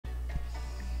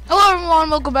Hello everyone,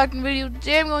 welcome back to the video.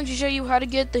 Today I'm going to show you how to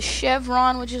get the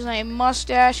Chevron, which is a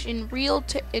mustache in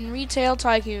Retail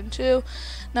Tycoon 2.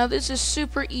 Now this is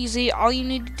super easy. All you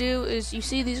need to do is, you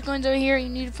see these coins over here, you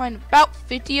need to find about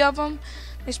 50 of them.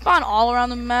 They spawn all around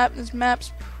the map. This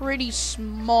map's pretty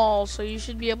small, so you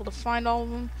should be able to find all of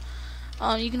them.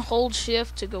 You can hold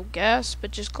shift to go guess,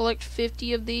 but just collect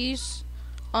 50 of these.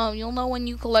 You'll know when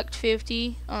you collect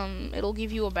 50. It'll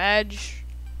give you a badge,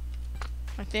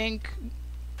 I think.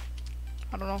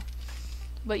 I don't know.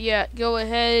 But yeah, go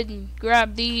ahead and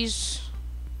grab these.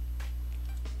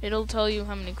 It'll tell you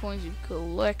how many coins you've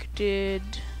collected.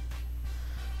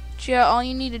 But yeah, all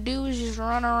you need to do is just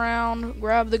run around,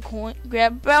 grab the coin,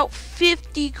 grab about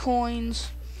 50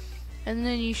 coins, and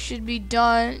then you should be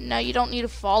done. Now you don't need to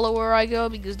follow where I go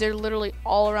because they're literally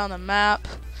all around the map.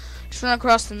 Just run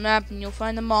across the map and you'll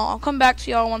find them all. I'll come back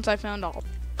to y'all once I found all.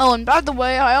 Oh, and by the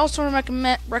way, I also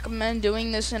recommend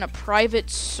doing this in a private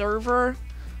server,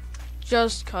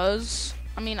 just cause.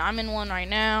 I mean, I'm in one right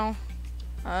now.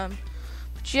 But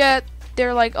yeah, there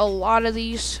are like a lot of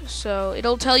these, so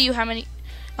it'll tell you how many.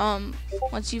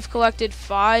 Once you've collected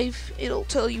 5, it'll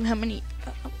tell you how many,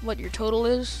 what your total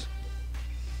is.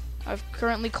 I've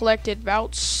currently collected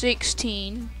about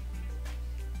 16.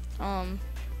 I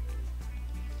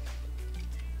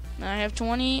have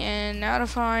 20, and now to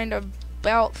find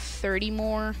about 30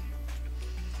 more.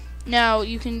 Now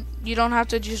you don't have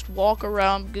to just walk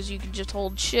around, because you can just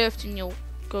hold shift and you'll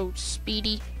go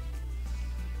speedy.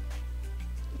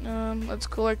 Let's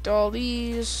collect all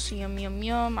these. Yum yum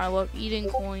yum. I love eating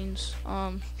coins.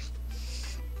 And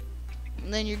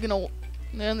then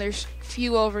there's a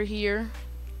few over here.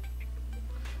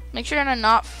 Make sure to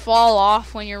not fall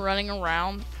off when you're running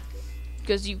around,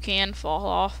 because you can fall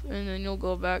off and then you'll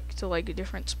go back to like a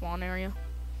different spawn area.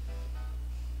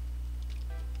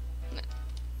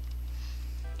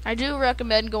 I do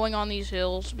recommend going on these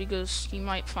hills because you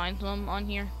might find them on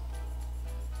here,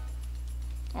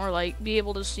 or like be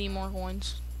able to see more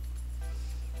coins.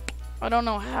 I don't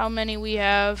know how many we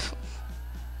have,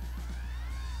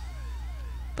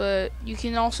 but you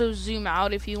can also zoom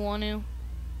out if you want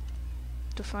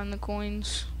to find the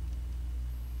coins.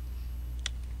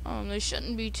 They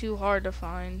shouldn't be too hard to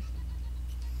find.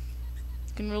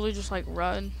 You can really just like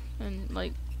run and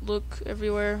like look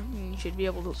everywhere, and you should be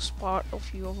able to spot a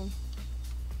few of them.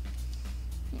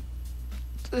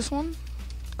 This one,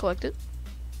 collect it.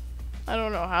 I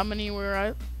don't know how many we're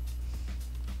at.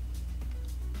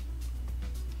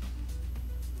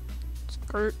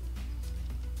 Skirt.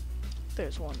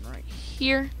 There's one right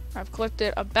here. I've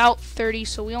collected about 30,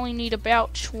 so we only need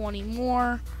about 20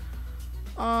 more.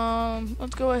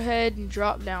 Let's go ahead and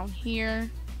drop down here.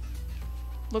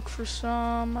 Look for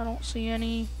some. I don't see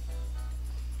any.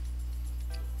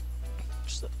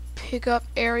 Just the pickup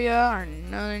area, or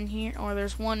none in here. Or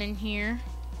there's one in here.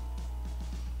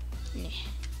 You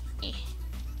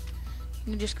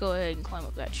can just go ahead and climb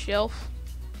up that shelf.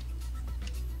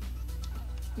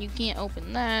 You can't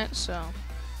open that, so.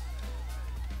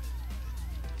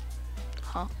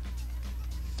 Huh.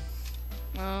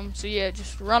 So yeah,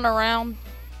 just run around.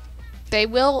 They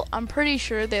will, I'm pretty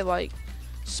sure they like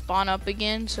spawn up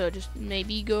again, so just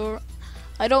maybe go,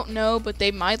 I don't know, but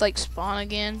they might like spawn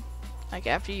again, like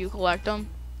after you collect them,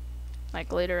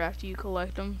 like later after you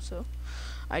collect them. So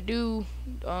I do,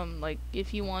 like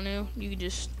if you want to, you can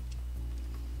just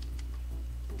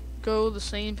go the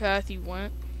same path you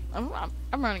went. I'm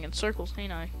running in circles,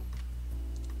 ain't I?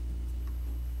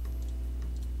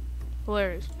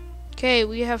 Hilarious. Okay,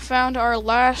 we have found our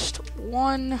last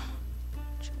one.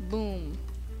 Boom.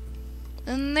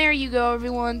 And there you go,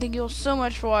 everyone. Thank you all so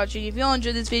much for watching. If you all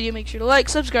enjoyed this video, make sure to like,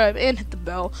 subscribe, and hit the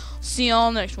bell. See you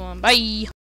all next one. Bye.